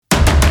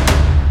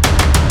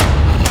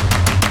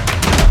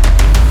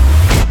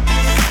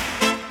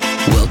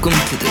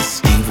Welcome to the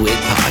Steve Witt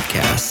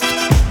Podcast.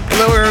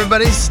 Hello,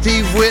 everybody.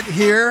 Steve Witt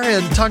here,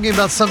 and talking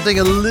about something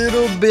a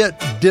little bit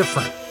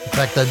different. In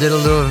fact, I did a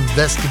little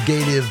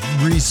investigative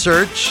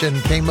research and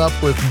came up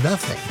with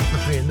nothing.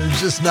 I mean,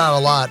 there's just not a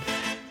lot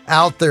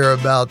out there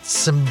about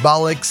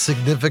symbolic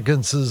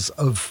significances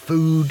of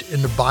food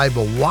in the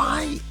Bible.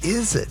 Why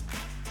is it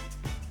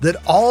that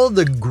all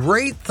the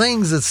great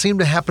things that seem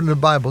to happen in the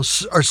Bible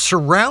are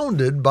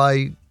surrounded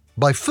by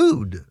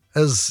food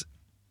as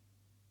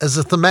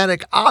a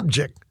thematic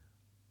object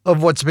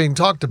of what's being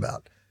talked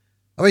about?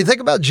 I mean,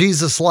 think about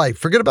Jesus' life.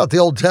 Forget about the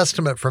Old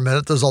Testament for a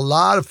minute. There's a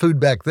lot of food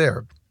back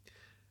there.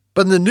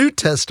 But in the New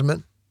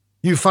Testament,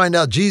 you find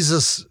out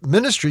Jesus'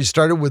 ministry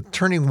started with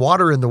turning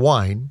water into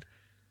wine.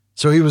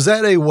 So he was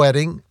at a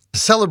wedding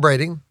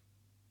celebrating.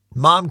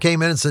 Mom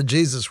came in and said,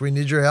 Jesus, we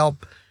need your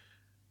help.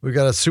 We've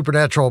got a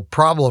supernatural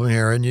problem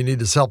here and you need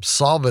to help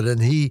solve it.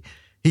 And he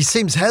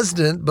seems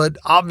hesitant, but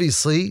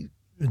obviously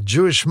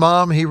Jewish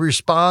mom, he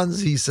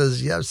responds. He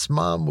says, yes,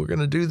 Mom, we're going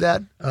to do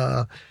that.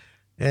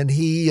 And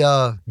he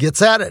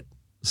gets at it.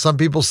 Some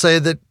people say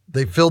that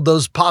they filled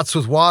those pots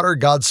with water,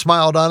 God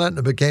smiled on it, and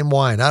it became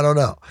wine. I don't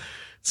know.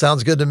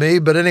 Sounds good to me.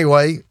 But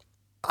anyway,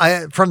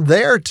 from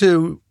there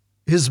to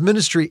his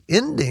ministry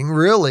ending,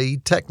 really,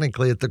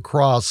 technically at the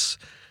cross,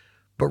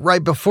 but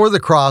right before the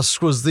cross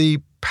was the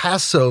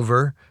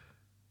Passover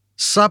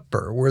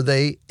supper where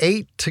they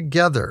ate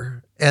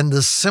together. And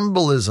the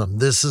symbolism,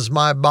 this is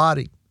my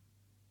body.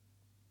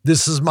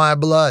 This is my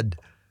blood.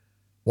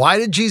 Why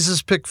did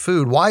Jesus pick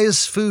food? Why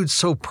is food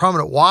so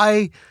prominent?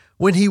 Why,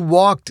 when he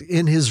walked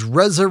in his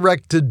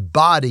resurrected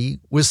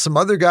body with some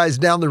other guys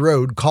down the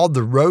road called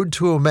the road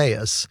to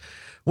Emmaus,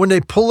 when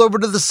they pull over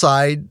to the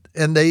side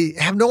and they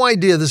have no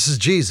idea this is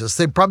Jesus,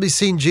 they've probably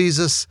seen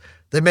Jesus.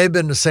 They may have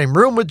been in the same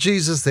room with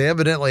Jesus. They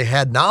evidently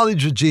had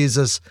knowledge of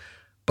Jesus,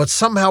 but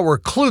somehow were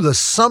clueless.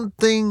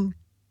 Something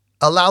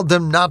allowed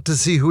them not to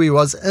see who he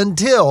was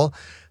until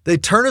they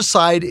turn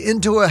aside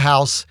into a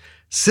house,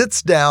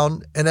 sits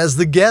down, and as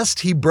the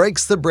guest, he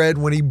breaks the bread.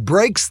 When he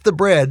breaks the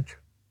bread,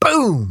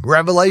 boom,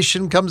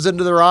 revelation comes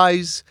into their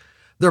eyes,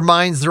 their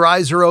minds, their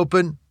eyes are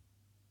open,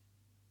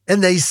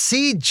 and they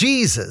see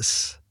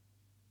Jesus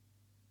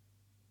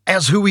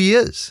as who he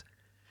is.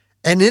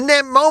 And in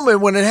that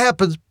moment, when it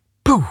happens,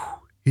 poof,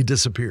 he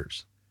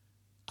disappears.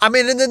 I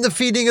mean, and then the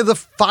feeding of the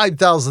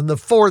 5,000, the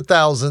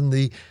 4,000,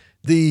 the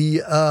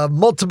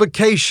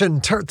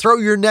multiplication, throw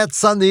your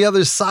nets on the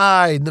other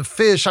side, the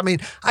fish. I mean,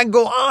 I can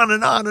go on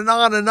and on and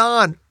on and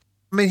on.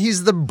 I mean,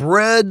 he's the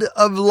bread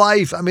of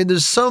life. I mean,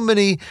 there's so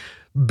many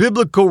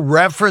biblical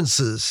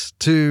references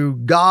to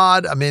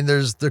God. I mean,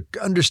 there's the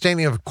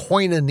understanding of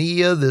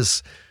koinonia,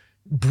 this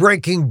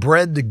breaking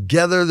bread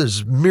together.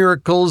 There's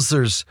miracles.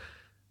 Food's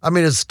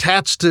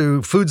attached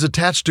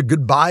to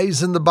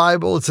goodbyes in the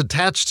Bible. It's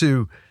attached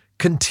to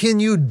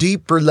continued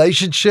deep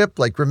relationship.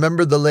 Like,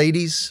 remember the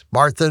ladies,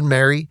 Martha and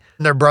Mary,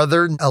 and their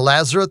brother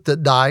Lazarus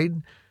that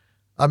died.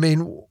 I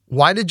mean,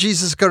 why did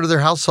Jesus go to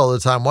their house all the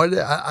time?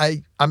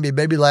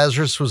 Maybe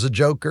Lazarus was a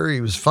joker. He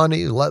was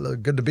funny,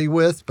 good to be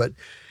with. But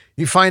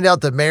you find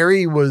out that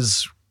Mary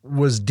was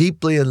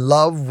deeply in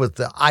love with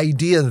the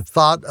idea and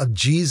thought of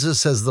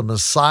Jesus as the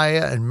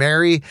Messiah. And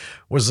Mary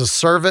was a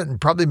servant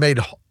and probably made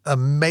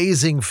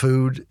amazing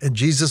food. And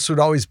Jesus would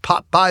always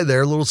pop by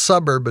their little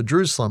suburb of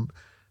Jerusalem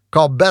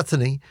called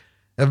Bethany,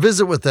 and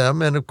visit with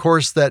them. And of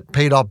course, that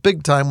paid off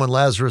big time when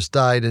Lazarus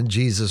died and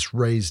Jesus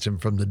raised him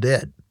from the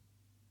dead.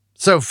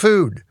 So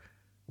food,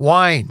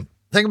 wine,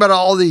 think about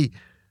all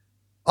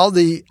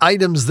the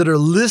items that are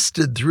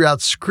listed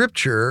throughout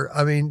Scripture.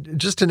 I mean,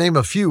 just to name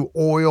a few: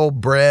 oil,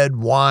 bread,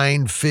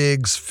 wine,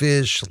 figs,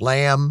 fish,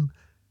 lamb.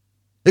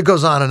 It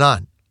goes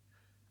on.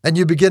 And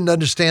you begin to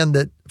understand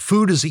that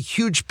food is a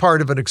huge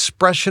part of an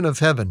expression of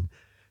heaven.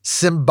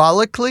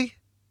 Symbolically,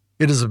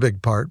 it is a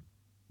big part,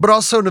 but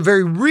also in a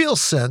very real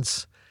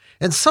sense,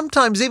 and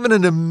sometimes even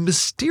in a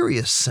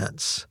mysterious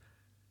sense.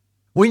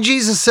 When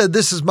Jesus said,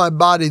 this is my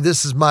body,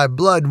 this is my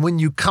blood, when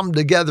you come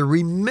together,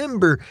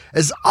 remember,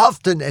 as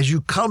often as you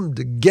come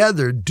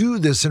together, do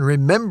this in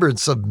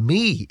remembrance of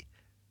me.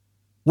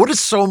 What is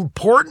so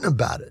important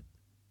about it?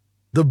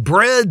 The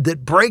bread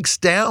that breaks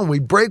down, we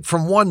break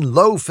from one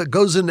loaf, it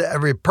goes into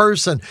every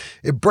person.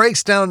 It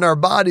breaks down in our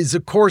bodies.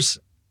 Of course,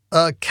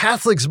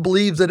 Catholics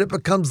believe that it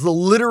becomes the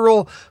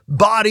literal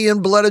body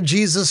and blood of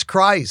Jesus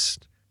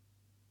Christ.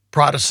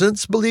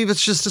 Protestants believe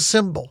it's just a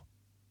symbol.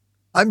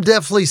 I'm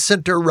definitely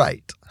center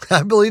right.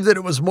 I believe that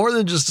it was more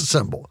than just a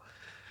symbol.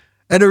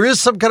 And there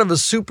is some kind of a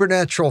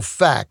supernatural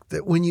fact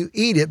that when you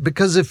eat it,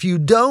 because if you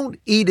don't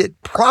eat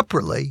it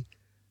properly,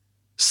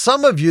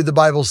 some of you, the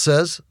Bible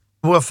says,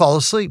 will fall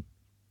asleep.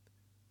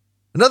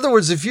 In other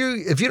words, if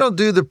you don't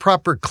do the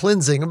proper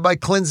cleansing, and by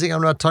cleansing,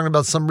 I'm not talking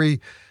about some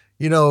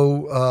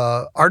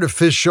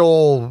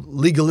artificial,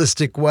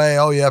 legalistic way.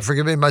 Oh yeah,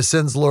 forgive me my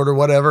sins, Lord, or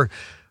whatever.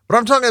 But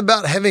I'm talking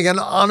about having an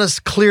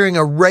honest clearing,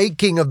 a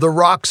raking of the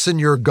rocks in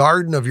your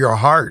garden of your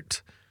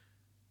heart.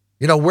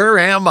 Where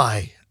am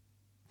I?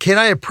 Can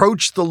I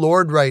approach the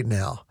Lord right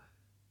now?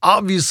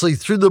 Obviously,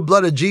 through the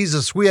blood of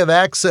Jesus, we have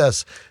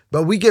access,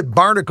 but we get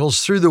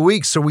barnacles through the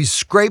week, so we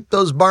scrape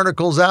those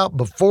barnacles out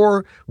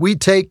before we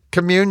take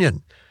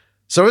communion.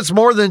 So it's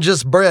more than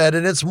just bread,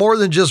 and it's more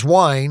than just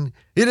wine.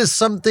 It is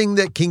something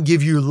that can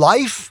give you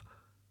life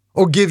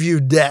or give you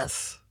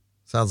death.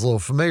 Sounds a little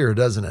familiar,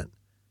 doesn't it?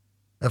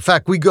 In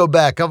fact, we go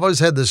back. I've always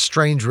had this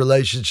strange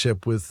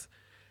relationship with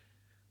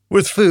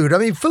food. I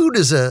mean, food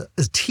is a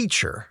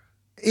teacher.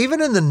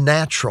 Even in the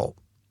natural,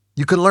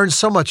 you can learn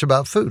so much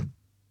about food.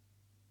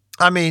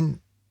 I mean,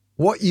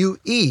 what you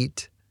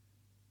eat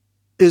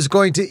is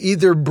going to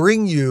either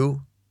bring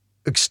you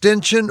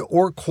extension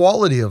or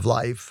quality of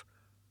life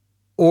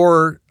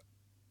or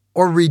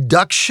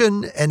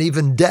reduction and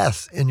even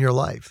death in your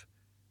life.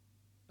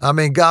 I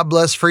mean, God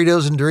bless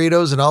Fritos and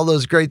Doritos and all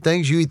those great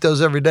things. You eat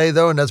those every day,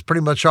 though, and that's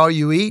pretty much all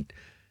you eat.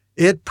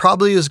 It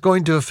probably is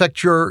going to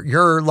affect your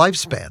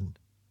lifespan.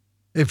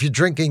 If you're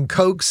drinking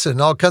Cokes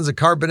and all kinds of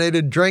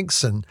carbonated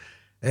drinks and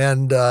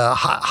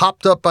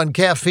hopped up on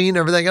caffeine,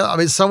 everything else, I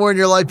mean, somewhere in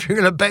your life, you're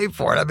going to pay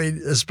for it. I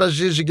mean,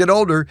 especially as you get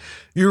older,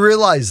 you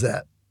realize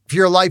that. If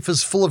your life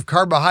is full of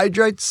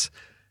carbohydrates,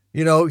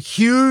 you know,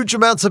 huge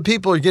amounts of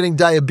people are getting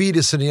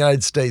diabetes in the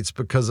United States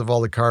because of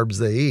all the carbs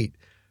they eat.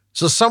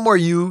 So somewhere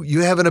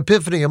you have an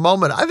epiphany, a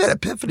moment. I've had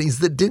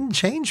epiphanies that didn't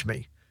change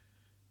me.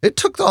 It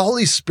took the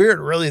Holy Spirit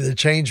really to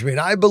change me.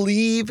 And I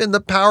believe in the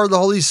power of the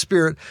Holy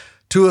Spirit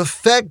to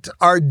affect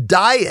our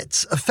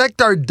diets.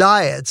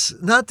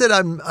 Not that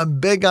I'm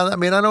big on, I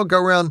mean, I don't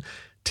go around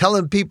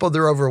telling people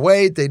they're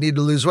overweight, they need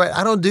to lose weight.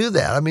 I don't do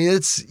that. I mean,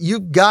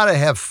 you've got to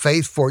have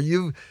faith for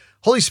it.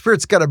 Holy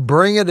Spirit's got to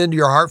bring it into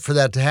your heart for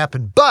that to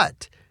happen.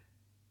 But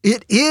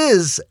it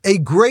is a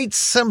great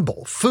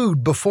symbol,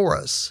 food before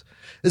us.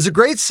 Is a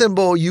great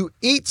symbol. You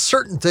eat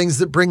certain things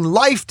that bring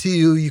life to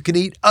you. You can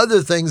eat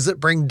other things that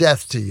bring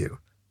death to you.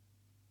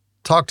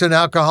 Talk to an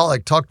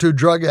alcoholic, talk to a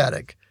drug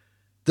addict.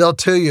 They'll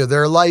tell you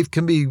their life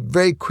can be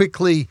very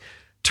quickly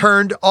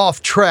turned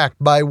off track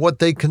by what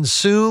they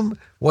consume,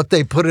 what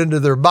they put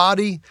into their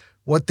body,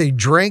 what they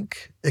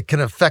drink. It can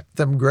affect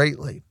them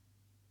greatly.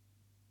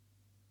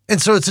 And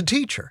so it's a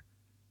teacher.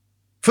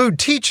 Food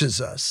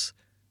teaches us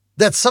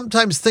that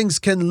sometimes things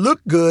can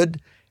look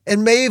good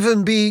and may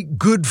even be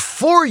good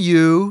for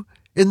you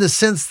in the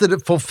sense that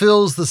it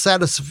fulfills the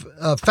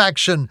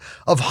satisfaction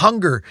of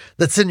hunger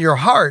that's in your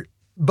heart,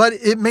 but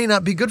it may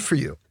not be good for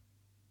you.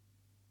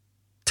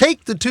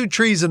 Take the 2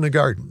 trees in the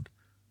garden.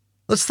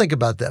 Let's think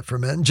about that for a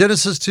minute.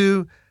 Genesis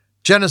 2,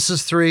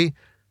 Genesis 3,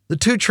 the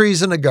 2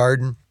 trees in the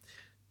garden.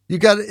 You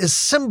got a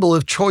symbol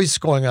of choice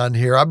going on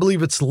here. I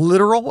believe it's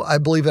literal. I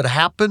believe it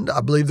happened.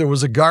 I believe there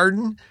was a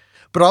garden,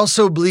 but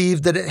also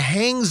believe that it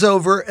hangs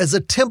over as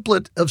a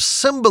template of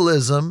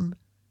symbolism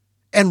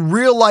and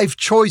real life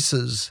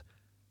choices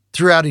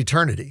throughout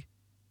eternity.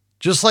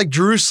 Just like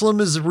Jerusalem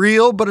is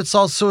real, but it's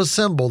also a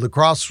symbol. The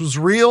cross was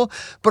real,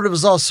 but it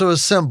was also a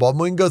symbol. And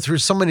we can go through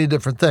so many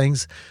different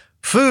things.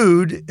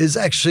 Food is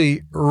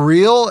actually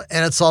real,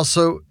 and it's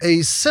also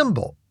a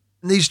symbol.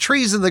 And these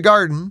trees in the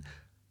garden,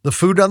 the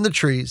food on the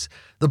trees,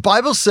 the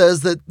Bible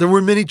says that there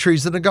were many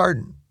trees in the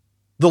garden.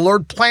 The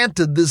Lord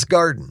planted this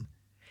garden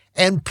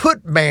and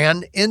put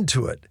man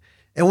into it.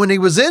 And when he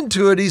was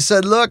into it, he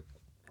said, look,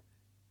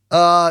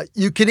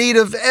 you can eat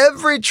of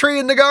every tree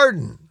in the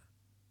garden,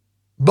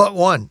 but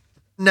one.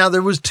 Now,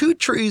 there was 2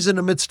 trees in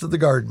the midst of the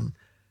garden.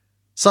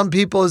 Some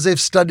people, as they've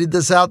studied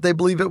this out, they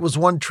believe it was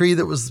one tree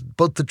that was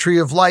both the tree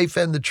of life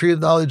and the tree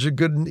of knowledge of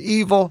good and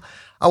evil.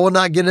 I will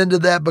not get into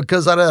that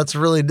because that's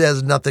really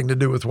has nothing to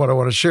do with what I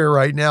want to share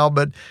right now.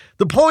 But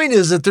the point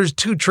is that there's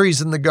 2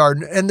 trees in the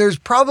garden, and there's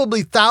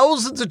probably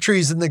thousands of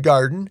trees in the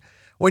garden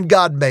when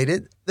God made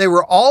it. They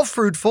were all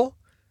fruitful.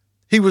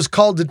 He was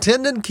called to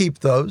tend and keep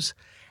those,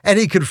 and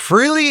he could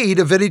freely eat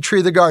of any tree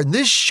of the garden.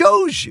 This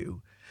shows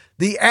you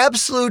the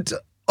absolute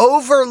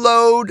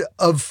overload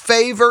of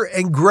favor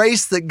and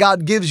grace that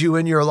God gives you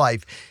in your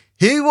life.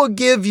 He will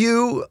give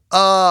you,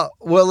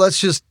 let's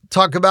just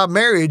talk about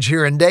marriage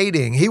here and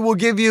dating. He will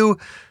give you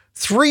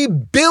 3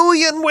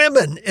 billion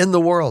women in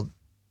the world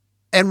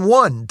and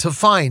one to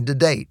find to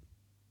date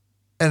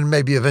and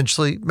maybe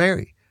eventually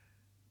marry.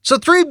 So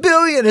 3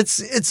 billion,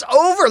 it's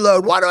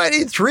overload. Why do I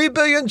need 3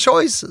 billion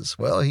choices?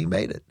 Well, he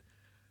made it.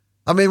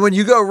 I mean, when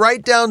you go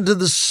right down to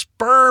the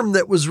sperm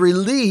that was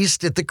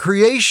released at the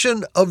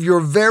creation of your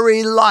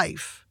very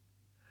life,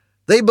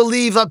 they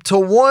believe up to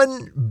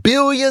 1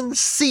 billion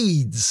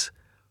seeds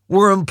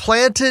were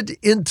implanted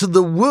into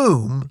the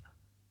womb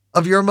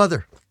of your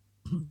mother.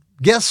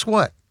 Guess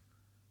what?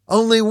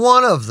 Only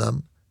one of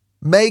them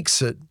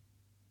makes it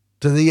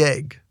to the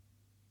egg,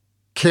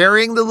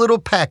 carrying the little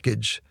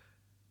package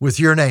with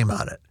your name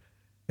on it.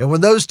 And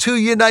when those 2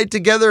 unite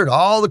together and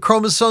all the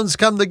chromosomes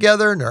come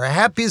together and they're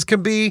happy as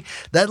can be,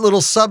 that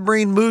little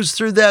submarine moves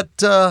through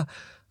that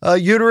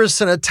uterus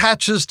and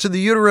attaches to the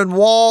uterine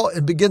wall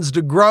and begins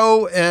to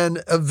grow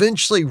and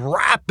eventually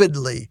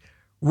rapidly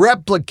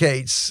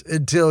replicates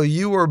until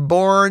you are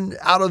born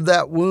out of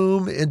that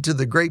womb into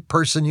the great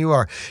person you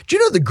are. Do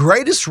you know the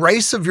greatest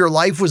race of your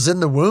life was in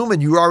the womb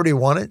and you already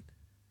won it?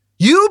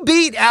 You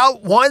beat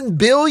out 1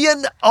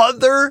 billion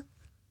other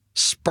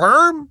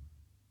sperm?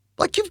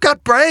 Like you've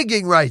got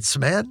bragging rights,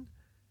 man.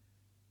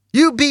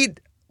 You beat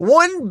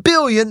 1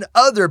 billion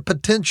other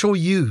potential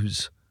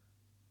yous.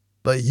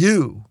 But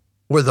you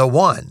were the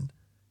one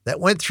that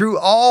went through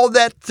all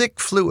that thick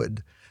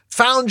fluid,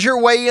 found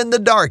your way in the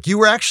dark. You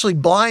were actually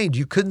blind.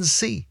 You couldn't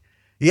see.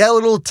 You had a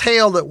little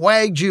tail that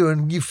wagged you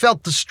and you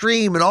felt the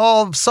stream,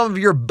 and some of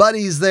your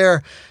buddies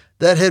there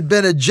that had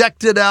been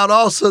ejected out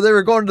also, they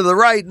were going to the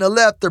right and the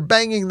left. They're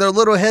banging their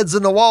little heads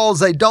in the walls.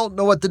 They don't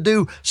know what to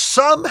do.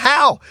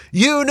 Somehow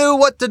you knew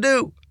what to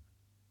do.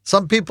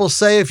 Some people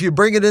say if you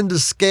bring it into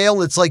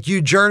scale, it's like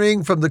you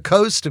journeying from the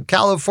coast of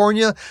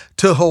California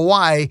to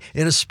Hawaii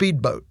in a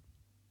speedboat,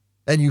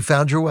 and you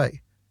found your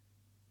way.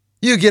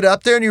 You get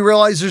up there and you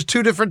realize there's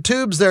 2 different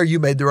tubes there.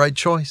 You made the right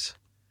choice.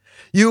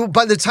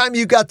 By the time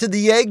you got to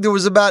the egg, there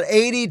was about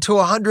 80 to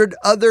 100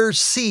 other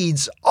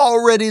seeds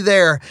already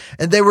there,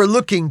 and they were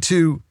looking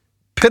to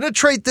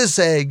penetrate this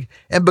egg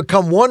and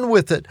become one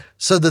with it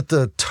so that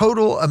the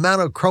total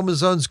amount of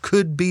chromosomes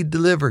could be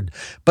delivered.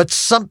 But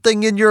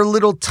something in your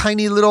little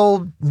tiny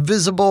little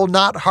visible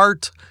not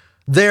heart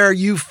there,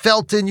 you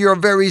felt in your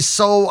very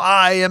soul,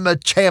 I am a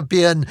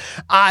champion.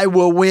 I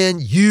will win.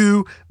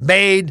 You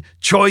made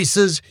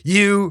choices.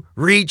 You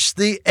reached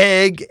the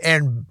egg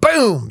and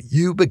boom,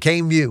 you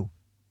became you.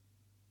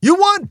 You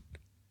won.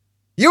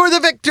 You were the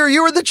victor.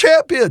 You were the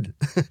champion.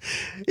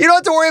 You don't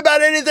have to worry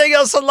about anything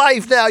else in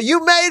life now.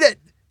 You made it.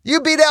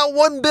 You beat out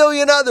 1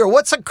 billion other.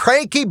 What's a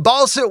cranky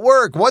boss at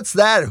work? What's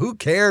that? Who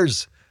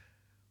cares?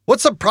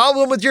 What's the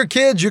problem with your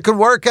kids? You can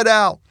work it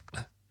out.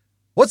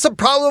 What's the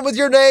problem with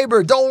your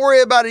neighbor? Don't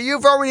worry about it.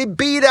 You've already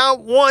beat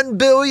out 1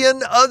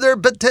 billion other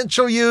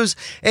potential yous,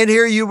 and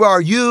here you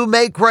are. You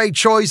make right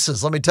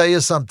choices. Let me tell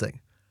you something.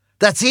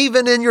 That's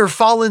even in your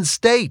fallen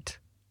state.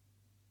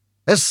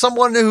 As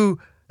someone who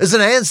is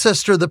an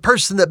ancestor, the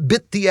person that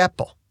bit the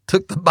apple,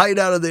 took the bite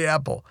out of the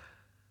apple,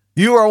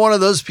 you are one of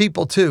those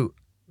people too.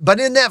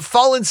 But in that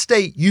fallen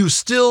state, you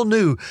still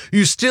knew,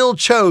 you still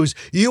chose.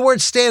 You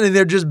weren't standing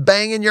there just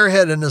banging your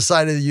head in the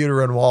side of the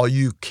uterine wall.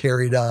 You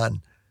carried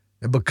on.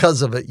 And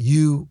because of it,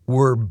 you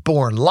were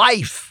born.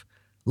 Life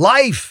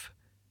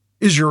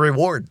is your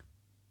reward.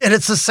 And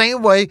it's the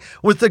same way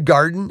with the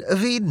Garden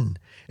of Eden.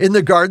 In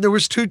the garden, there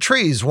was 2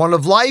 trees, one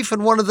of life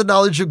and one of the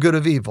knowledge of good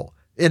and evil.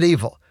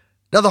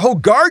 Now, the whole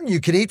garden you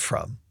can eat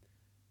from.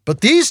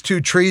 But these 2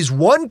 trees,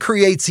 one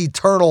creates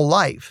eternal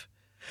life.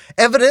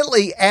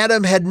 Evidently,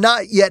 Adam had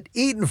not yet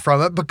eaten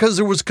from it because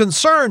there was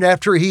concern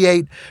after he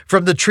ate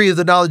from the tree of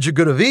the knowledge of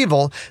good and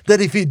evil, that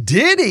if he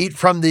did eat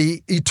from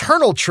the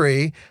eternal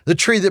tree, the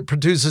tree that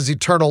produces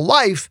eternal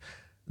life,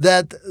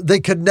 that they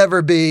could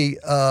never be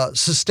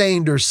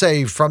sustained or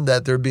saved from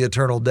that. There'd be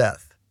eternal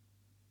death.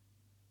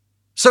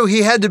 So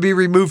he had to be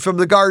removed from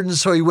the garden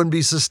so he wouldn't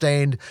be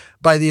sustained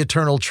by the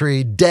eternal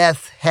tree.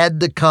 Death had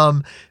to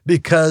come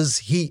because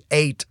he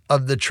ate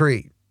of the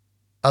tree.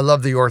 I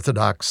love the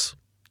Orthodox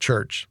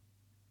Church.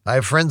 I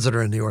have friends that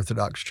are in the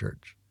Orthodox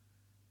Church.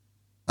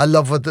 I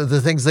love what the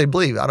things they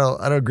believe. I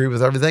don't agree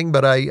with everything,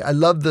 but I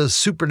love the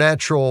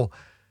supernatural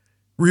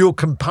real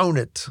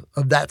component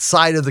of that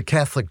side of the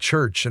Catholic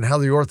Church and how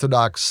the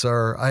Orthodox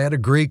are. I had a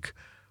Greek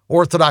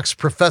Orthodox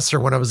professor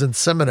when I was in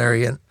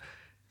seminary, and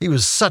he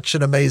was such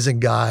an amazing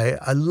guy.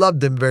 I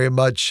loved him very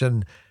much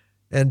and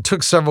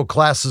took several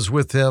classes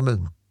with him.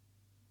 And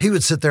he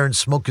would sit there and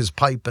smoke his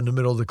pipe in the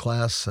middle of the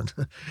class and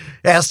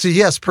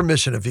he asked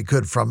permission if he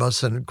could from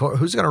us. And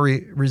who's going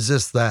to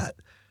resist that?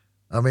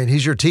 I mean,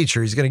 he's your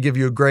teacher. He's going to give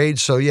you a grade.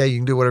 So yeah, you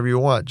can do whatever you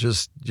want.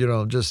 Just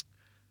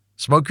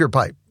smoke your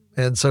pipe.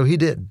 And so he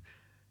did.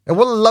 And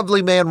what a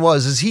lovely man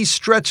was is he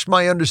stretched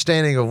my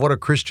understanding of what a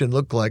Christian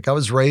looked like. I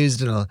was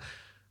raised in a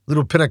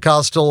little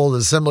Pentecostal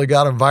Assembly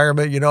God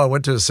environment. I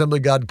went to Assembly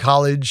God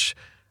College.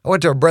 I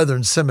went to a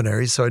Brethren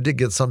seminary, so I did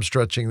get some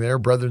stretching there,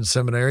 Brethren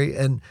seminary.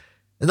 And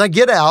I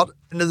get out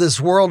into this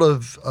world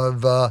of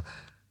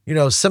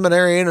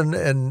seminarian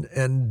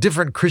and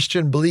different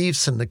Christian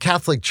beliefs and the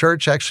Catholic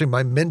Church. Actually,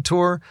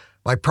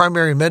 my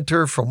primary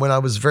mentor from when I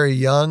was very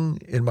young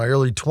in my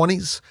early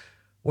 20s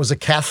was a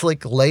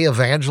Catholic lay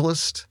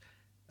evangelist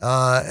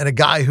and a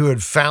guy who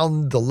had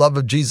found the love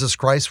of Jesus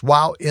Christ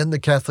while in the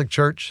Catholic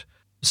Church.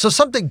 So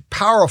something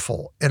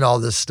powerful in all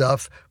this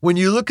stuff. When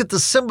you look at the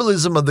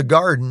symbolism of the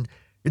garden,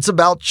 it's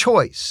about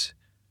choice.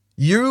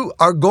 You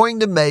are going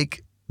to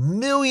make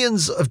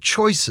millions of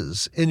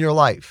choices in your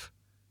life.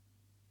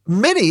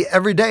 Many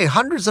every day,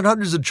 hundreds and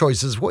hundreds of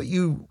choices.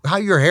 How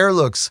your hair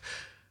looks,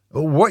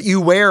 what you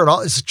wear, and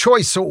all. It's a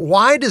choice. So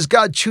why does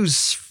God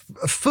choose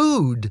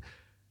food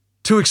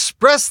to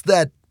express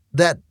that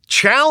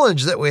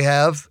challenge that we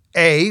have,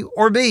 A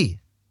or B,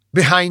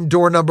 behind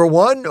door number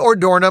 1 or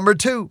door number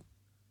 2?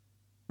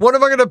 What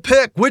am I going to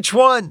pick? Which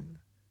one?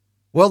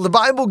 Well, the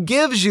Bible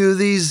gives you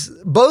these.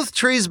 Both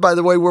trees, by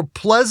the way, were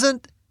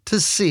pleasant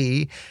to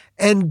see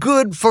and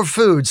good for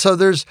food. So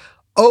there's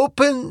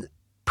open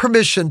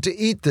permission to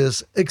eat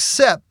this,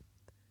 except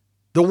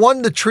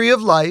the tree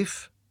of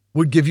life,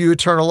 would give you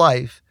eternal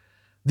life.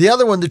 The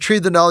other one, the tree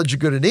of the knowledge of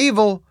good and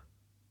evil,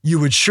 you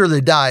would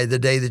surely die. The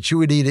day that you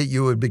would eat it,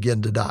 you would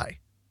begin to die.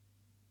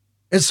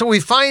 And so we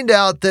find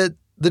out that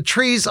the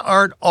trees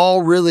aren't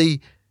all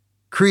really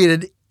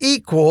created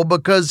equal,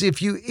 because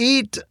if you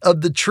eat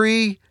of the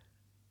tree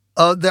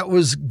that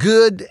was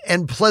good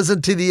and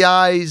pleasant to the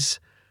eyes,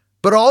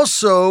 but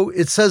also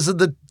it says of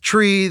the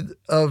tree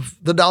of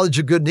the knowledge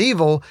of good and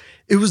evil,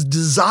 it was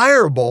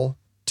desirable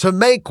to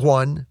make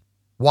one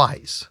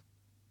wise.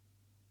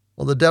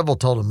 Well, the devil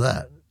told him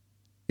that.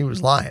 He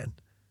was lying.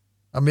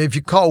 I mean, if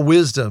you call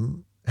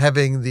wisdom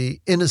having the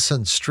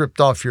innocence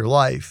stripped off your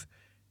life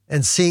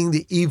and seeing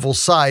the evil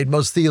side,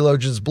 most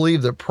theologians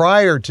believe that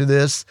prior to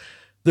this,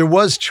 there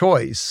was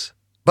choice,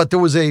 but there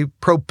was a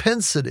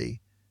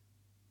propensity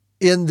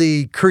in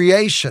the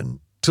creation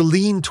to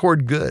lean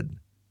toward good.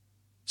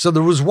 So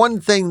there was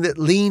one thing that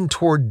leaned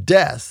toward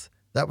death.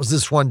 That was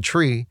this one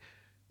tree.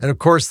 And of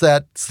course,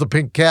 that's the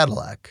pink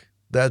Cadillac.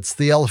 That's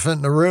the elephant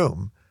in the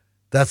room.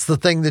 That's the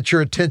thing that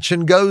your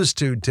attention goes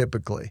to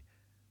typically.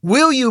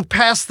 Will you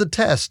pass the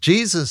test?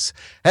 Jesus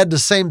had the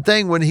same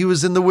thing when he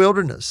was in the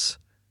wilderness,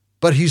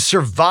 but he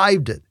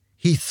survived it.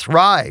 He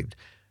thrived.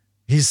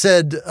 He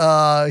said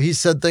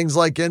things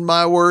like, in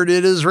my word,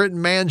 it is written,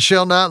 man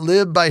shall not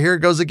live by, here it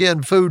goes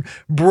again, food,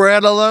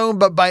 bread alone,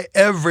 but by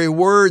every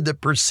word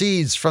that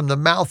proceeds from the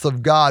mouth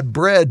of God.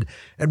 Bread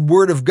and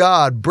word of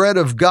God, bread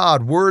of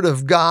God, word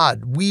of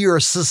God. We are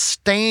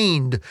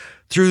sustained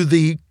through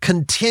the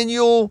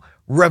continual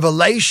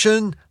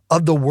revelation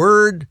of the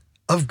word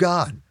of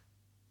God.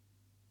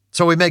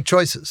 So we make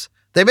choices.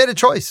 They made a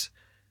choice.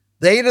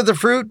 They ate of the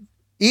fruit.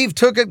 Eve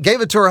took it, gave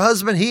it to her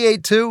husband. He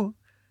ate too.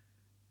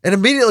 And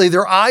immediately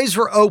their eyes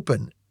were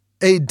open.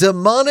 A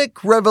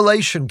demonic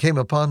revelation came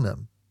upon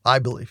them, I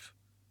believe.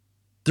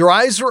 Their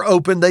eyes were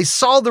open. They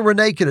saw they were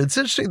naked. It's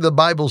interesting the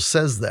Bible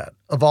says that,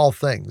 of all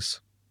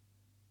things.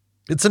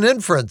 It's an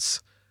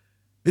inference.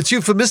 It's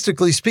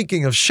euphemistically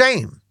speaking of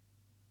shame.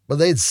 Well,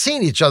 they had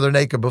seen each other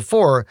naked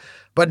before,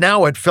 but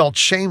now it felt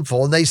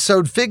shameful. And they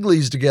sewed fig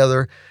leaves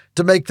together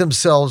to make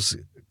themselves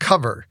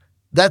cover.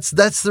 That's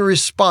the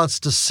response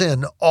to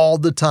sin all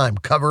the time,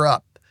 cover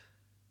up.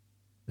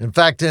 In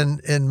fact,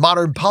 in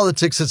modern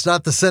politics, it's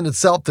not the sin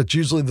itself that's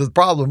usually the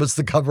problem. It's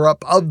the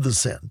cover-up of the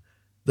sin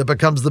that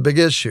becomes the big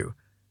issue.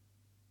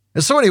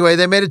 And so anyway,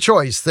 they made a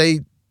choice. They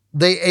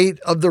ate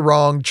of the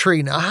wrong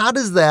tree. Now, how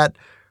does that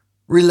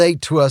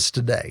relate to us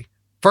today?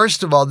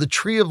 First of all, the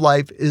tree of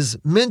life is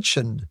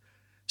mentioned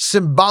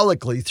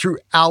symbolically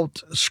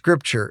throughout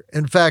Scripture.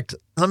 In fact,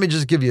 let me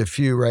just give you a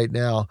few right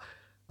now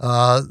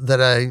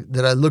that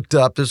I looked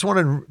up. There's one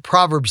in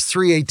Proverbs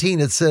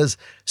 3:18. It says,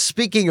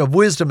 speaking of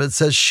wisdom, it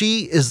says,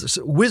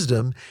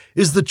 wisdom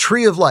is the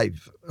tree of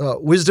life.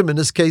 Wisdom in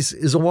this case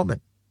is a woman.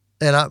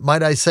 And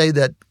might I say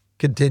that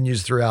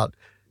continues throughout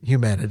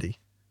humanity.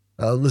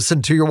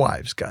 Listen to your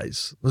wives,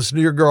 guys. Listen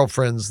to your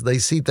girlfriends. They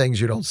see things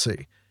you don't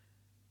see.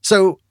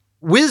 So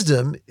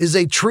wisdom is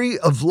a tree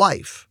of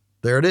life.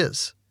 There it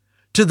is.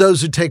 To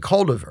those who take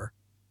hold of her.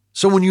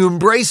 So when you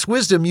embrace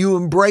wisdom, you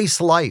embrace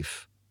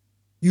life.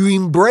 You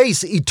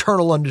embrace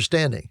eternal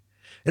understanding.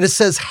 And it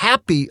says,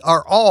 happy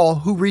are all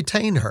who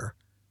retain her.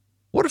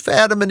 What if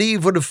Adam and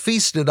Eve would have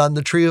feasted on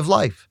the tree of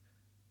life?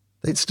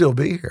 They'd still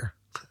be here.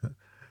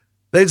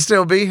 They'd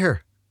still be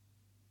here.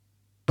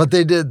 But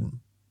they didn't.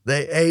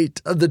 They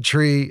ate of the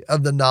tree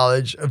of the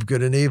knowledge of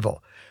good and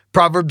evil.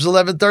 Proverbs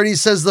 11:30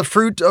 says, the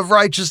fruit of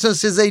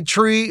righteousness is a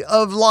tree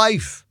of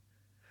life.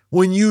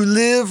 When you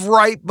live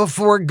right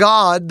before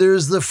God,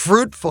 there's the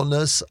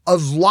fruitfulness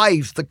of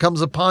life that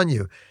comes upon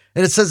you.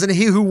 And it says, and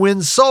he who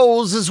wins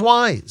souls is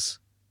wise.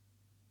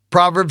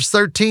 Proverbs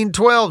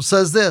 13:12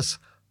 says this,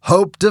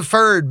 hope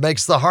deferred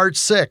makes the heart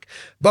sick.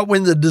 But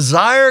when the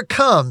desire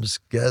comes,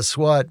 guess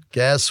what?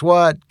 Guess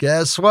what?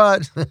 Guess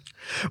what?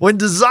 When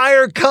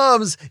desire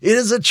comes, it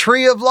is a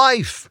tree of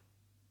life.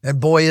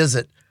 And boy, is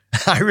it.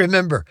 I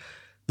remember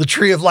the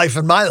tree of life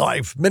in my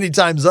life many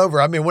times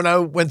over. I mean, when I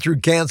went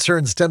through cancer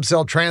and stem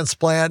cell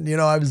transplant,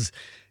 I was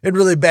in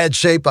really bad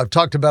shape. I've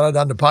talked about it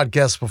on the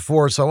podcast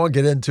before, so I won't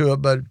get into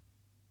it. But,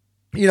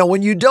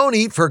 when you don't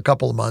eat for a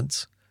couple of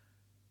months,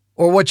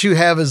 or what you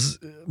have is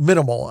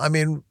minimal. I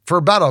mean, for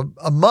about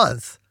a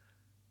month,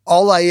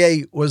 all I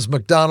ate was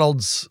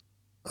McDonald's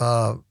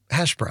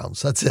hash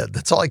browns. That's it.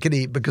 That's all I could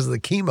eat because of the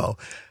chemo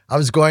I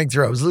was going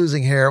through. I was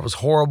losing hair. It was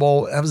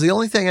horrible. That was the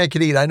only thing I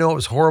could eat. I know it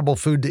was horrible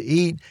food to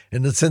eat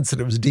in the sense that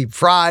it was deep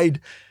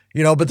fried,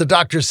 but the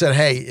doctor said,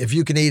 hey, if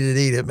you can eat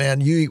it, man.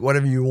 You eat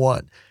whatever you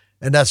want.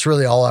 And that's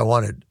really all I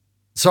wanted.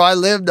 So I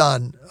lived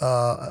on,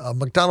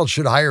 McDonald's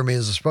should hire me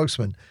as a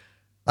spokesman.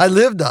 I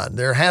lived on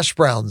their hash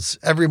browns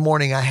every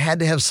morning. I had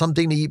to have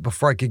something to eat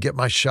before I could get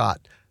my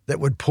shot that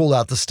would pull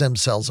out the stem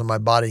cells in my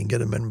body and get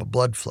them in my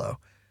blood flow.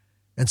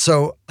 And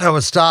so I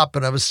would stop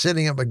and I was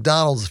sitting at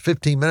McDonald's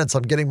 15 minutes.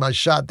 I'm getting my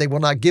shot. They will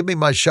not give me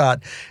my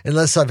shot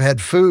unless I've had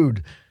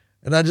food.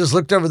 And I just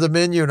looked over the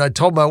menu and I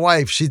told my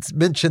wife, she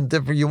mentioned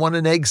that you want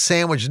an egg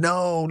sandwich.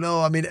 No.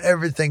 I mean,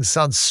 everything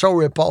sounds so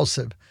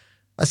repulsive.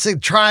 I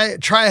said, try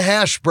a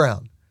hash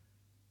brown.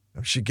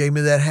 She gave me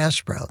that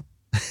hash brown.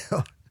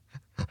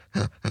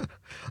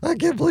 I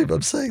can't believe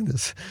I'm saying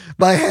this.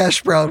 My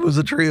hash brown was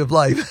a tree of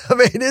life. I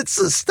mean, it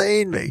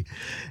sustained me.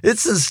 It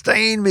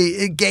sustained me.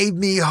 It gave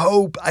me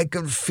hope. I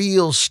could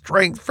feel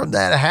strength from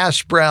that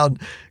hash brown.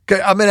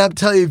 I mean, I'm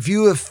telling you, if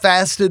you have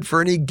fasted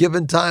for any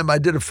given time, I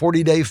did a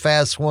 40-day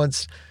fast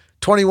once,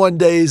 21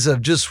 days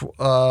of just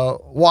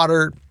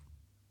water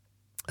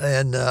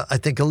and I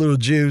think a little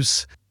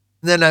juice.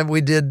 And then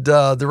we did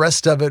the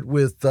rest of it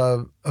with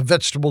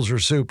vegetables or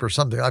soup or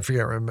something. I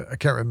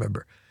can't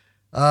remember.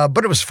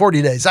 But it was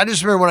 40 days. I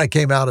just remember when I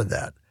came out of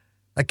that.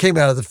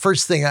 The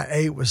first thing I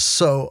ate was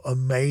so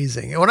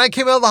amazing. And when I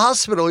came out of the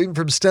hospital, even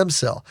from stem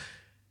cell,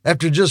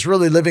 after just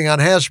really living on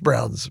hash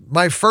browns,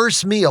 my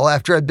first meal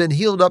after I'd been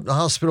healed up in the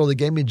hospital, they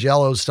gave me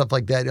Jell-O, stuff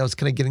like that. I was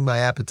kind of getting my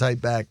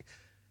appetite back.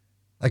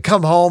 I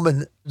come home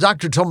and the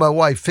doctor told my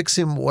wife, fix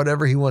him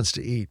whatever he wants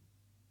to eat,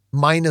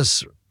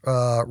 minus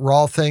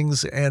raw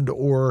things and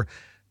or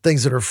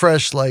things that are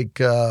fresh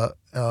like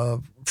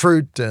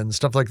fruit and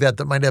stuff like that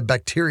might have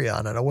bacteria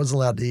on it. I wasn't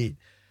allowed to eat.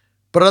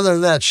 But other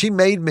than that, she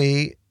made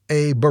me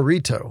a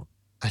burrito,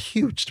 a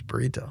huge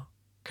burrito,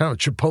 kind of a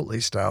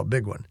Chipotle style,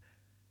 big one.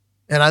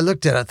 And I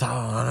looked at it, I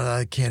thought, oh,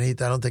 I can't eat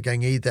that. I don't think I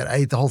can eat that. I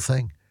ate the whole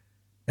thing.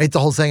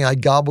 I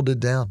gobbled it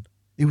down.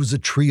 It was a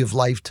tree of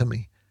life to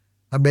me.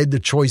 I made the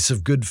choice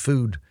of good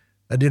food.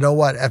 And you know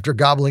what? After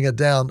gobbling it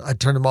down, I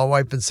turned to my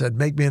wife and said,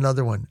 make me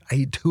another one. I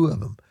ate 2 of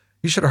them.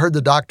 You should have heard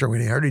the doctor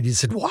when he heard it. He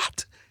said,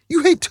 what?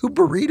 You ate 2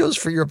 burritos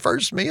for your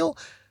first meal?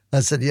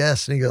 I said,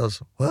 yes. And he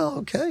goes, well,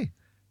 okay.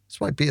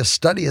 This might be a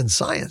study in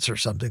science or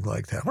something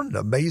like that. What an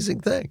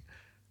amazing thing.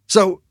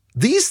 So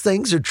these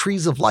things are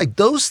trees of life.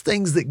 Those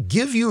things that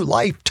give you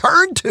life,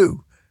 turn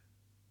to.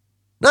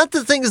 Not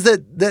the things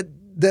that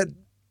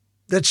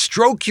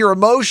stroke your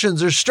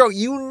emotions or stroke.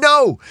 You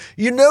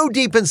know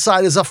deep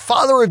inside as a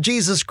follower of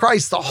Jesus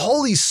Christ, the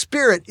Holy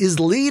Spirit is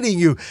leading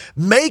you.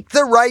 Make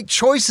the right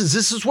choices.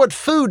 This is what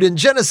food in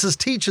Genesis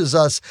teaches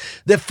us,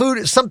 that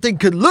food, something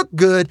could look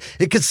good.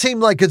 It could seem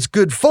like it's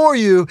good for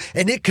you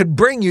and it could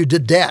bring you to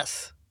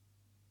death.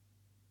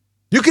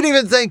 You can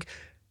even think,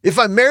 if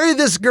I marry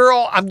this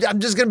girl, I'm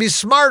just going to be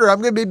smarter.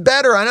 I'm going to be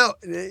better. I know.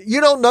 You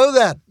don't know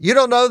that. You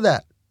don't know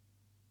that.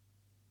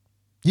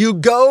 You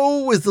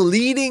go with the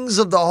leadings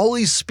of the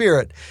Holy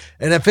Spirit.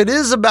 And if it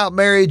is about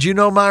marriage, you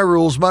know my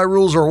rules. My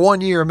rules are 1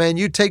 year, man.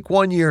 You take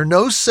 1 year,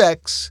 no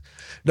sex,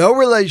 no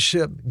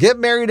relationship, get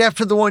married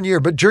after the 1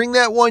 year. But during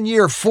that 1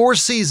 year, 4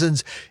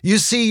 seasons, you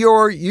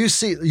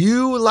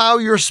allow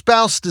your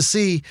spouse to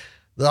see.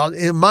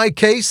 In my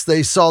case,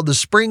 they saw the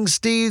spring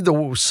Steve,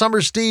 the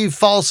summer Steve,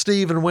 fall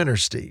Steve, and winter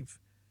Steve.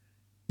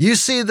 You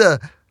see the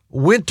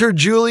winter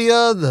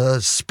Julia, the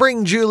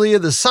spring Julia,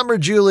 the summer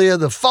Julia,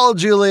 the fall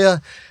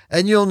Julia,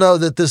 and you'll know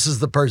that this is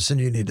the person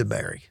you need to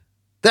marry.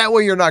 That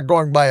way you're not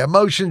going by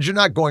emotions. You're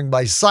not going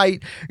by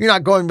sight. You're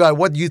not going by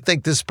what you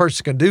think this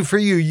person can do for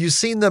you. You've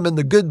seen them in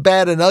the good,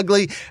 bad, and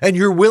ugly, and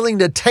you're willing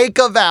to take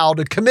a vow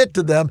to commit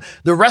to them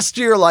the rest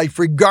of your life,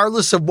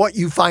 regardless of what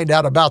you find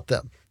out about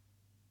them.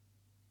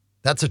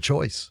 That's a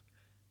choice.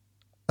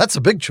 That's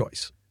a big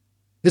choice.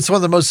 It's one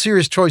of the most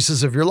serious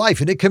choices of your life,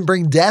 and it can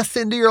bring death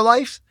into your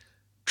life.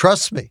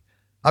 Trust me.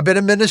 I've been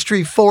in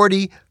ministry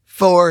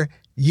 44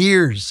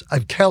 years.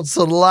 I've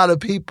counseled a lot of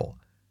people.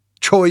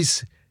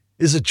 Choice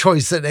is a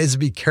choice that needs to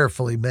be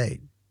carefully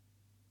made.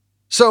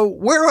 So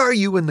where are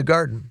you in the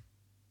garden?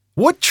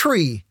 What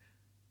tree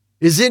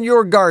is in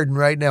your garden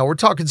right now? We're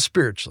talking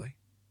spiritually.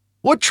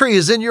 What tree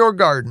is in your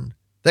garden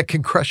that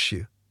can crush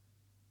you?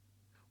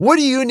 What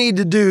do you need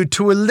to do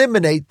to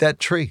eliminate that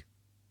tree?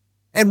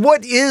 And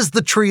what is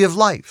the tree of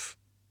life?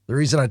 The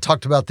reason I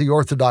talked about the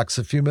Orthodox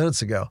a few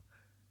minutes ago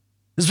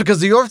is because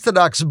the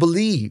Orthodox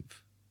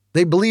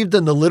they believed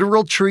in the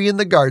literal tree in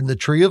the garden, the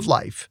tree of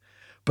life,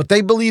 but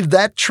they believed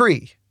that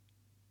tree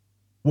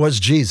was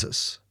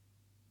Jesus.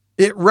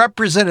 It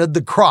represented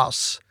the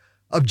cross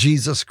of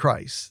Jesus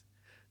Christ.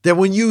 That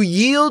when you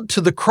yield to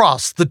the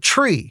cross, the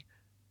tree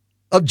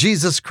of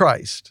Jesus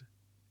Christ,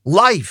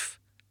 life,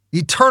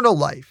 eternal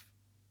life,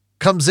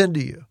 comes into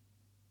you.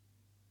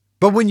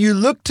 But when you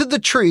look to the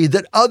tree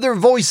that other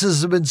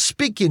voices have been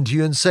speaking to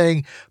you and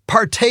saying,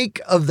 partake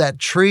of that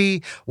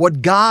tree,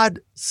 what God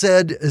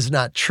said is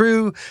not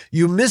true.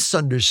 You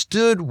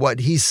misunderstood what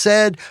he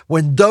said.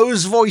 When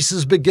those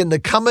voices begin to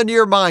come into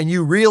your mind,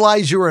 you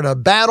realize you're in a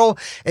battle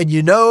and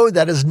you know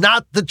that is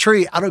not the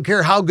tree. I don't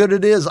care how good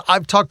it is.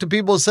 I've talked to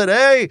people who said,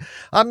 hey,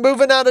 I'm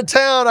moving out of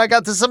town. I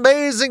got this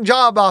amazing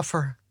job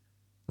offer.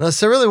 And I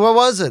said, really, what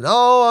was it?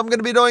 Oh, I'm going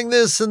to be doing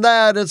this and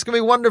that. It's going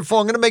to be wonderful.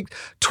 I'm going to make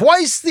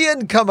twice the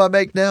income I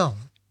make now.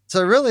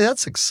 So really,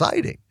 that's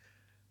exciting.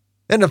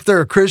 And if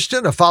they're a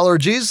Christian, a follower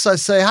of Jesus, I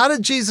say, how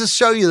did Jesus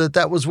show you that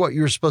that was what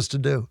you were supposed to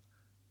do?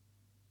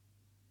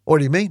 What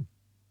do you mean?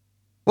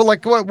 Well,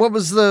 like what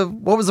was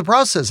the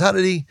process? How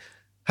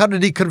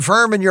did he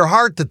confirm in your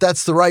heart that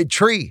that's the right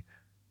tree?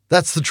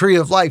 That's the tree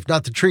of life,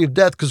 not the tree of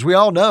death. Because we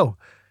all know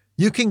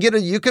you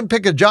can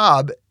pick a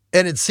job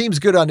and it seems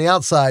good on the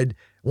outside.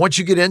 Once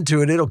you get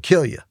into it, it'll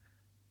kill you.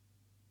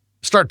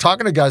 Start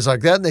talking to guys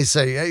like that, and they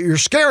say, hey, you're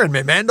scaring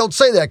me, man. Don't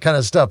say that kind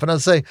of stuff. And I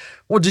say,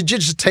 well, did you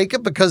just take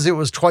it because it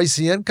was twice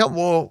the income?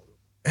 Well,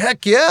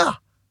 heck yeah.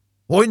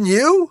 Wouldn't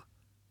you?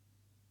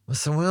 I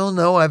said, well,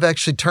 no, I've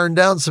actually turned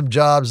down some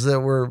jobs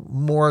that were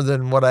more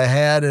than what I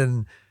had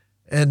and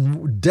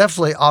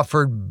definitely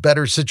offered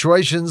better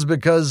situations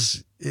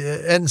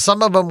and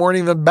some of them weren't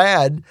even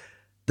bad.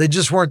 They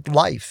just weren't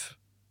life.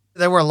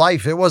 They weren't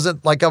life. It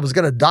wasn't like I was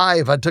going to die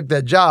if I took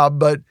that job,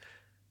 but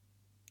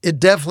it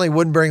definitely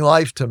wouldn't bring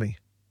life to me.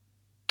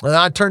 And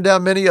I turned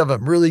down many of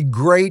them, really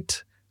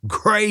great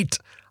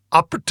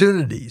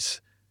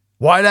opportunities.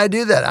 Why did I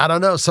do that? I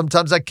don't know.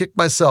 Sometimes I kick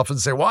myself and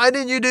say, why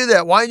didn't you do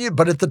that? Why didn't you?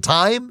 But at the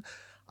time,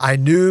 I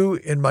knew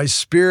in my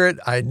spirit,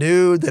 I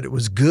knew that it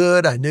was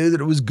good. I knew that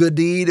it was good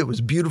to eat. It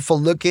was beautiful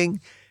looking.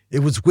 It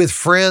was with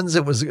friends.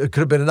 It could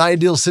have been an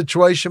ideal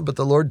situation, but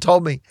the Lord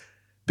told me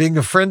being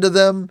a friend to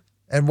them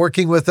and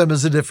working with them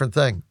is a different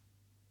thing.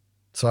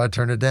 So I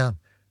turned it down.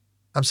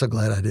 I'm so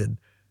glad I did.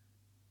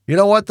 You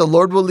know what? The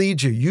Lord will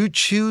lead you. You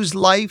choose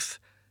life.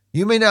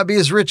 You may not be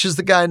as rich as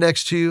the guy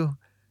next to you.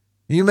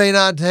 You may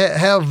not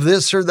have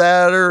this or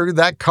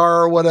that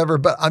car or whatever,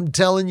 but I'm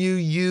telling you,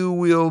 you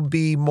will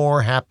be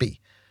more happy.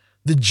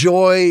 The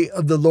joy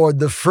of the Lord,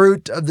 the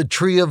fruit of the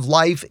tree of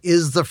life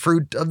is the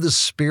fruit of the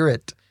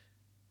Spirit.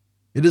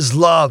 It is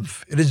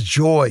love. It is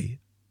joy.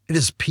 It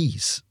is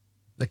peace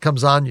that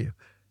comes on you.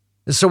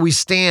 And so we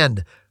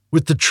stand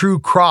with the true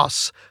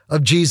cross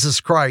of Jesus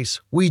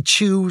Christ. We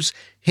choose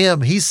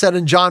him. He said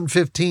in John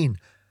 15,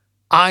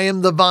 I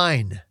am the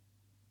vine.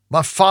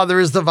 My Father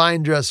is the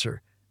vine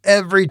dresser.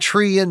 Every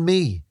tree in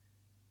me,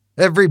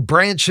 every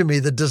branch in me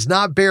that does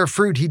not bear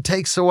fruit, he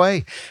takes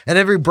away. And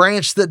every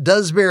branch that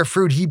does bear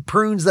fruit, he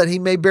prunes that he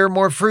may bear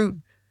more fruit.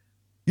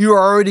 You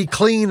are already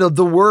clean of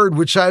the word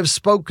which I have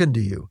spoken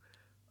to you.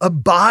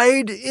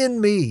 Abide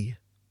in me.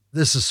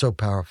 This is so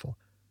powerful.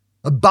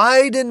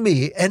 Abide in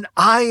me, and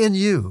I in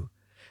you.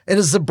 And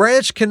as the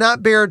branch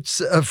cannot bear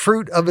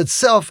fruit of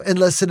itself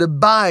unless it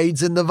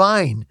abides in the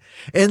vine,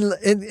 and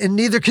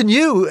neither can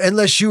you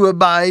unless you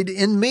abide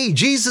in me.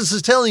 Jesus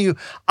is telling you,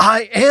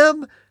 I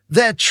am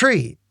that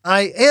tree.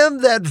 I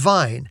am that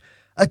vine.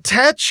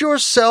 Attach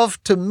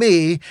yourself to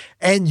me,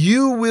 and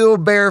you will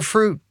bear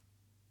fruit.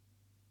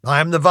 I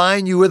am the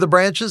vine, you are the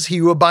branches. He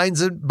who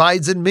abides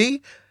in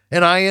me,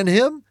 and I in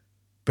him,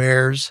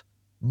 bears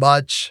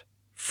much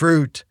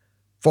fruit.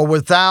 For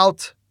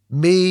without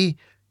me,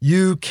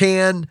 you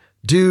can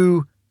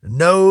do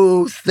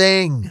no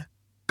thing.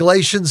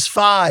 Galatians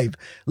 5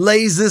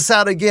 lays this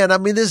out again. I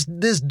mean, this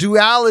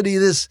duality,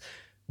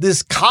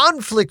 this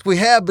conflict we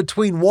have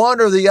between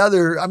one or the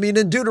other. I mean,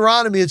 in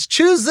Deuteronomy, it's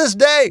choose this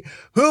day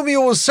whom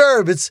you will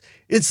serve.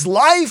 It's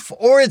life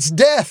or it's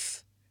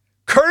death,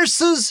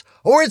 curses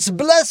or it's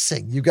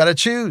blessing. You got to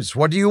choose.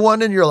 What do you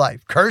want in your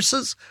life?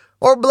 Curses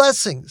or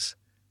blessings?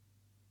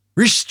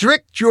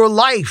 Restrict your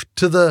life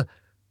to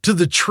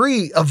the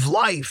tree of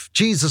life,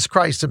 Jesus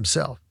Christ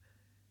himself.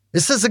 It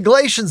says in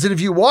Galatians that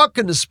if you walk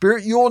in the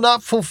Spirit, you will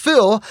not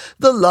fulfill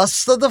the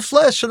lusts of the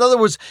flesh. In other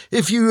words,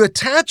 if you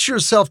attach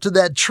yourself to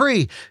that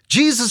tree,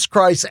 Jesus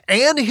Christ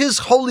and his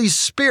Holy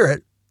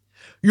Spirit,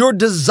 your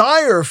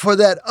desire for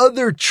that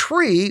other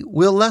tree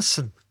will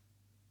lessen.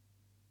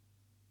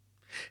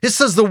 It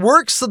says the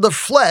works of the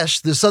flesh,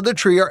 this other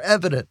tree, are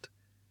evident,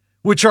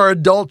 which are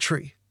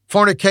adultery,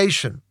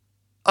 fornication,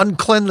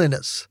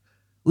 uncleanliness,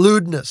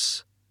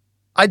 lewdness,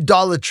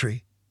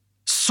 idolatry,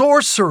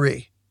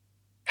 sorcery,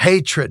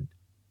 hatred,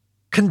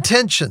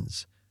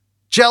 contentions,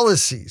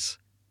 jealousies,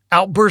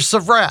 outbursts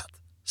of wrath,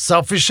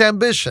 selfish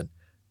ambition,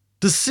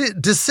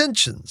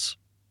 dissensions,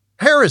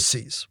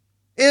 heresies,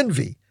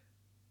 envy,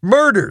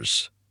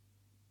 murders,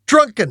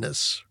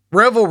 drunkenness,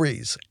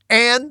 revelries,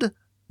 and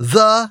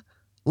the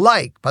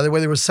like. By the way,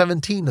 there were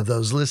 17 of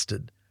those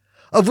listed.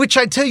 Of which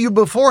I tell you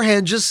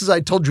beforehand, just as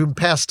I told you in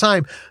past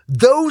time,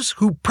 those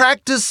who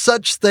practice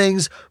such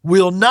things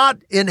will not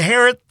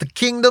inherit the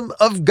kingdom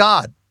of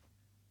God.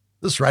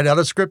 This is right out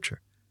of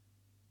Scripture.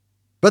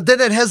 But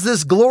then it has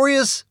this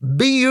glorious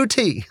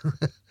B-U-T.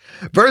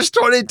 Verse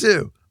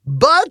 22.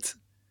 But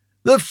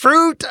the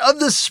fruit of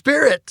the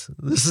Spirit,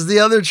 this is the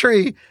other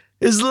tree,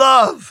 is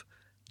love,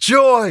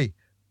 joy,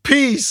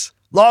 peace,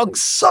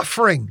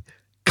 long-suffering,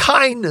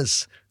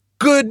 kindness,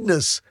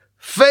 goodness,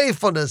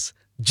 faithfulness,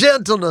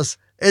 gentleness,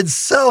 and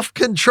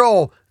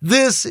self-control.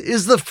 This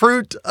is the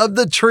fruit of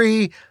the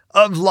tree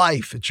of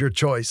life. It's your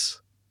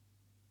choice.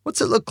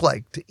 What's it look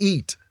like to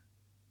eat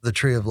the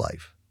tree of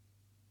life?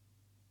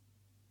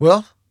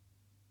 Well,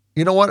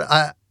 you know what?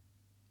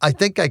 I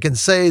think I can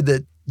say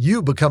that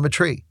you become a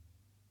tree.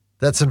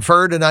 That's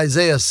inferred in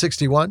Isaiah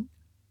 61.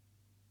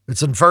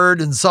 It's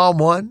inferred in Psalm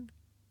 1.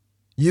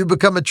 You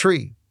become a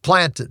tree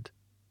planted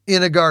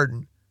in a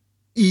garden,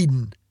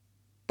 Eden,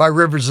 by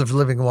rivers of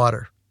living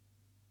water.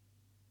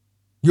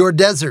 Your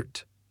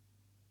desert,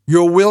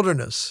 your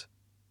wilderness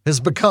has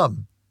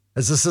become,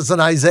 as this is in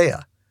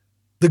Isaiah,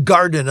 the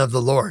garden of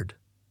the Lord,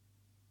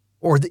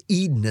 or the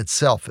Eden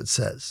itself, it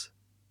says.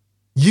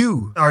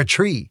 You are a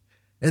tree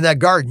in that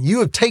garden. You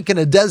have taken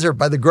a desert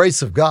by the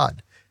grace of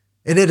God,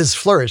 and it has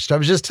flourished. I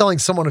was just telling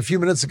someone a few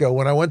minutes ago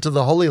when I went to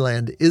the Holy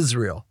Land,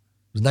 Israel.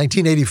 It was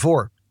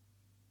 1984.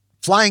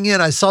 Flying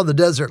in, I saw the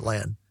desert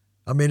land.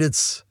 I mean,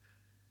 it's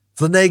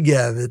the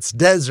Negev, it's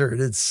desert,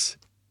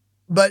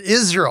 but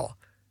Israel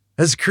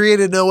has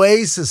created an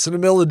oasis in the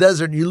middle of the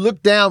desert. And you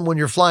look down when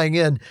you're flying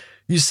in,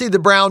 you see the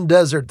brown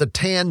desert, the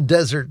tan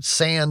desert,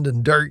 sand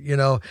and dirt,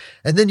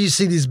 and then you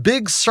see these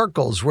big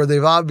circles where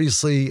they've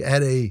obviously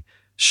had a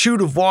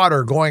chute of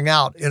water going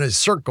out in a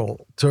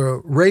circle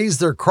to raise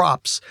their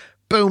crops.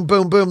 Boom,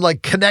 boom, boom,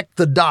 like connect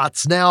the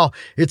dots. Now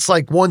it's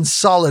like one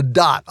solid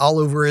dot all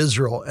over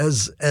Israel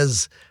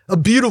as a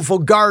beautiful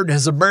garden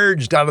has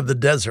emerged out of the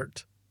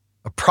desert,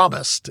 a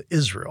promise to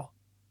Israel.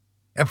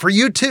 And for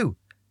you too,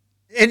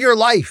 in your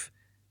life,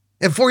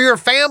 and for your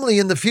family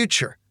in the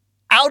future,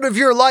 out of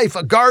your life,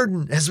 a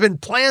garden has been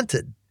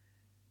planted.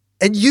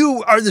 And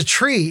you are the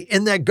tree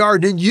in that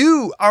garden. And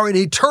you are an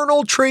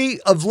eternal tree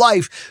of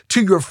life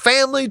to your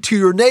family, to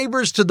your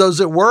neighbors, to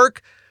those at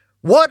work.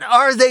 What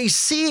are they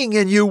seeing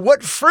in you?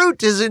 What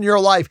fruit is in your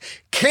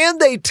life? Can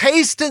they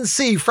taste and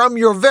see from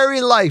your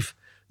very life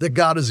that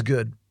God is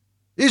good?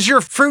 Is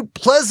your fruit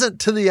pleasant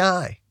to the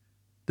eye?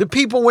 The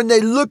people, when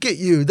they look at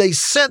you, they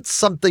sense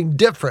something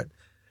different.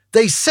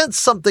 They sense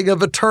something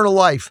of eternal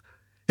life.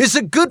 Is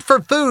it good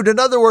for food? In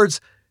other words,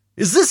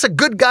 is this a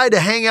good guy to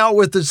hang out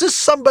with? Is this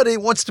somebody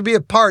who wants to be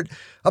a part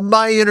of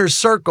my inner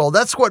circle?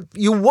 That's what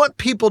you want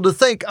people to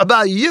think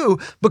about you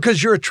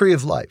because you're a tree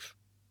of life.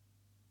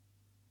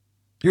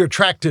 You're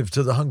attractive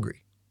to the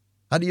hungry.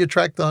 How do you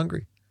attract the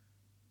hungry?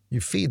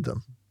 You feed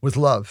them with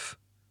love.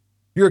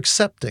 You're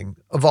accepting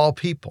of all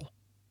people.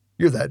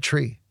 You're that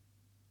tree.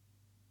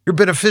 You're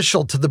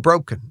beneficial to the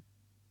broken.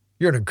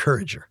 You're an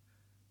encourager.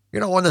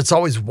 You're not one that's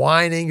always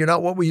whining. You're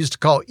not what we used to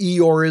call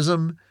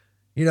Eeyoreism.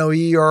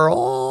 Eeyore,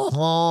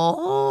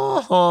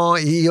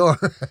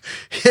 Eeyore.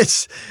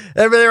 It's,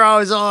 they're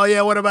always, oh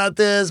yeah, what about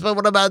this? But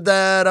what about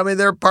that? I mean,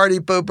 they're party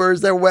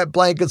poopers. They're wet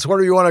blankets.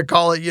 Whatever you want to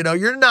call it.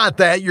 You're not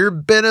that. You're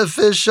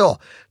beneficial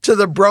to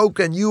the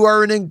broken. You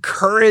are an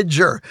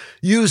encourager.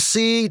 You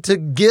see to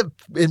give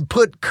and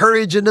put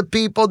courage into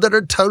people that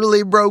are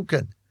totally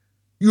broken.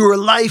 You are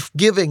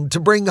life-giving to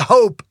bring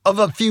hope of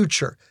a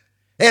future.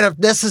 And if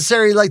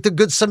necessary, like the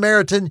Good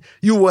Samaritan,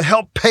 you will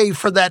help pay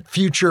for that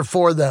future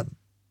for them.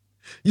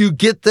 You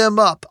get them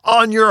up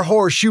on your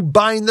horse. You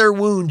bind their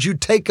wounds. You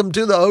take them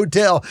to the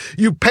hotel.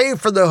 You pay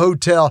for the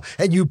hotel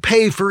and you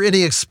pay for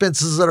any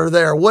expenses that are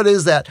there. What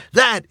is that?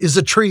 That is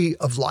a tree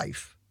of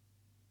life.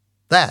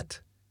 That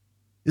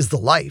is the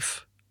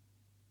life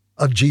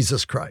of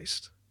Jesus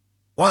Christ.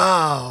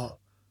 Wow.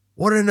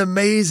 What an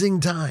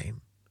amazing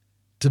time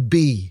to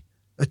be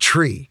a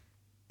tree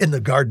in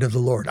the garden of the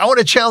Lord. I want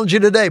to challenge you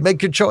today.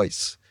 Make your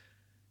choice.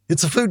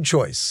 It's a food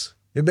choice.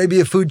 It may be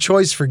a food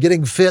choice for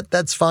getting fit.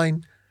 That's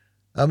fine.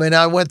 I mean,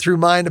 I went through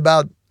mine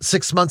about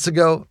 6 months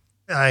ago.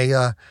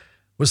 I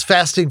was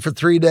fasting for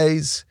 3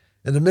 days.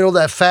 In the middle of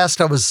that fast,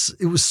 it was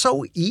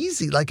so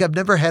easy. Like I've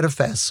never had a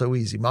fast so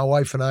easy. My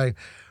wife and I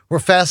were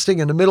fasting.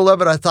 In the middle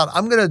of it, I thought,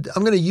 I'm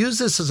gonna use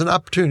this as an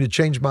opportunity to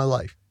change my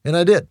life. And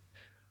I did.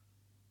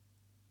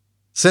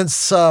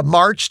 Since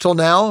March till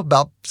now,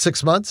 about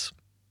 6 months,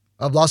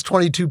 I've lost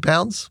 22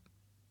 pounds.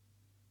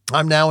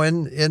 I'm now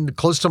in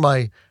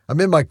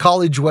my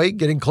college weight,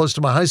 getting close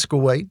to my high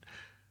school weight.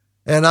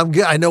 And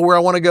I know where I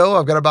want to go.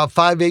 I've got about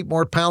 8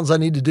 more pounds I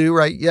need to do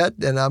right yet.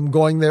 And I'm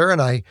going there. And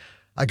I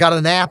got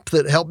an app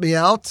that helped me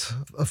out,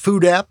 a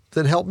food app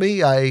that helped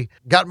me. I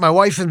got my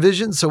wife in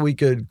vision so we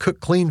could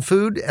cook clean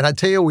food. And I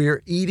tell you, we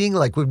are eating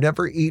like we've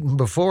never eaten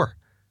before.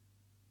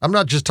 I'm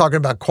not just talking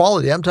about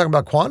quality. I'm talking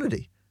about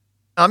quantity.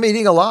 I'm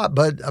eating a lot,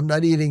 but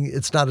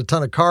it's not a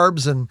ton of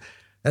carbs and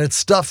it's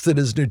stuff that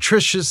is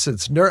nutritious. In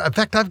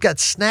fact, I've got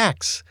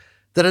snacks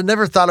that I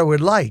never thought I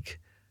would like.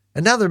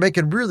 And now they're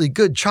making really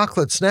good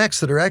chocolate snacks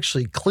that are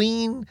actually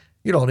clean.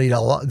 You don't eat the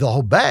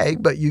whole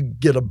bag, but you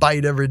get a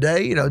bite every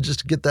day, just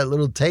to get that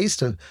little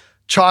taste of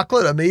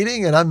chocolate I'm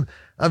eating. And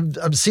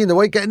I'm seeing the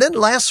weight gain. And then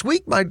last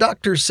week, my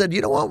doctor said,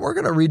 you know what, we're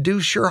going to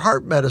reduce your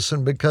heart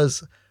medicine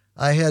because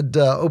I had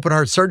open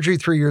heart surgery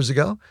 3 years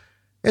ago.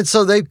 And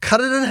so they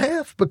cut it in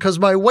half because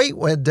my weight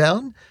went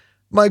down.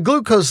 My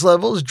glucose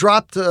levels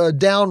dropped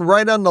down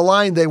right on the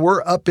line. They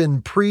were up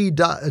in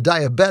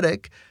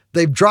pre-diabetic.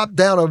 They've dropped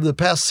down over the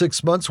past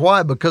 6 months.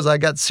 Why? Because I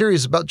got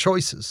serious about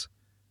choices.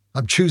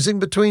 I'm choosing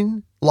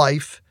between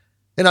life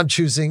and I'm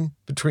choosing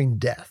between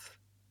death.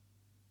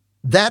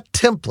 That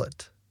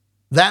template,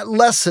 that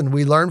lesson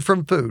we learn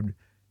from food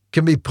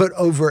can be put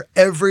over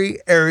every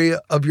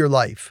area of your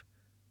life.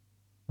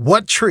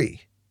 What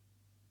tree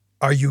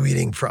are you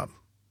eating from?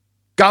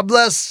 God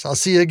bless. I'll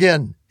see you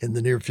again in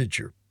the near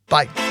future.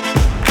 Bye.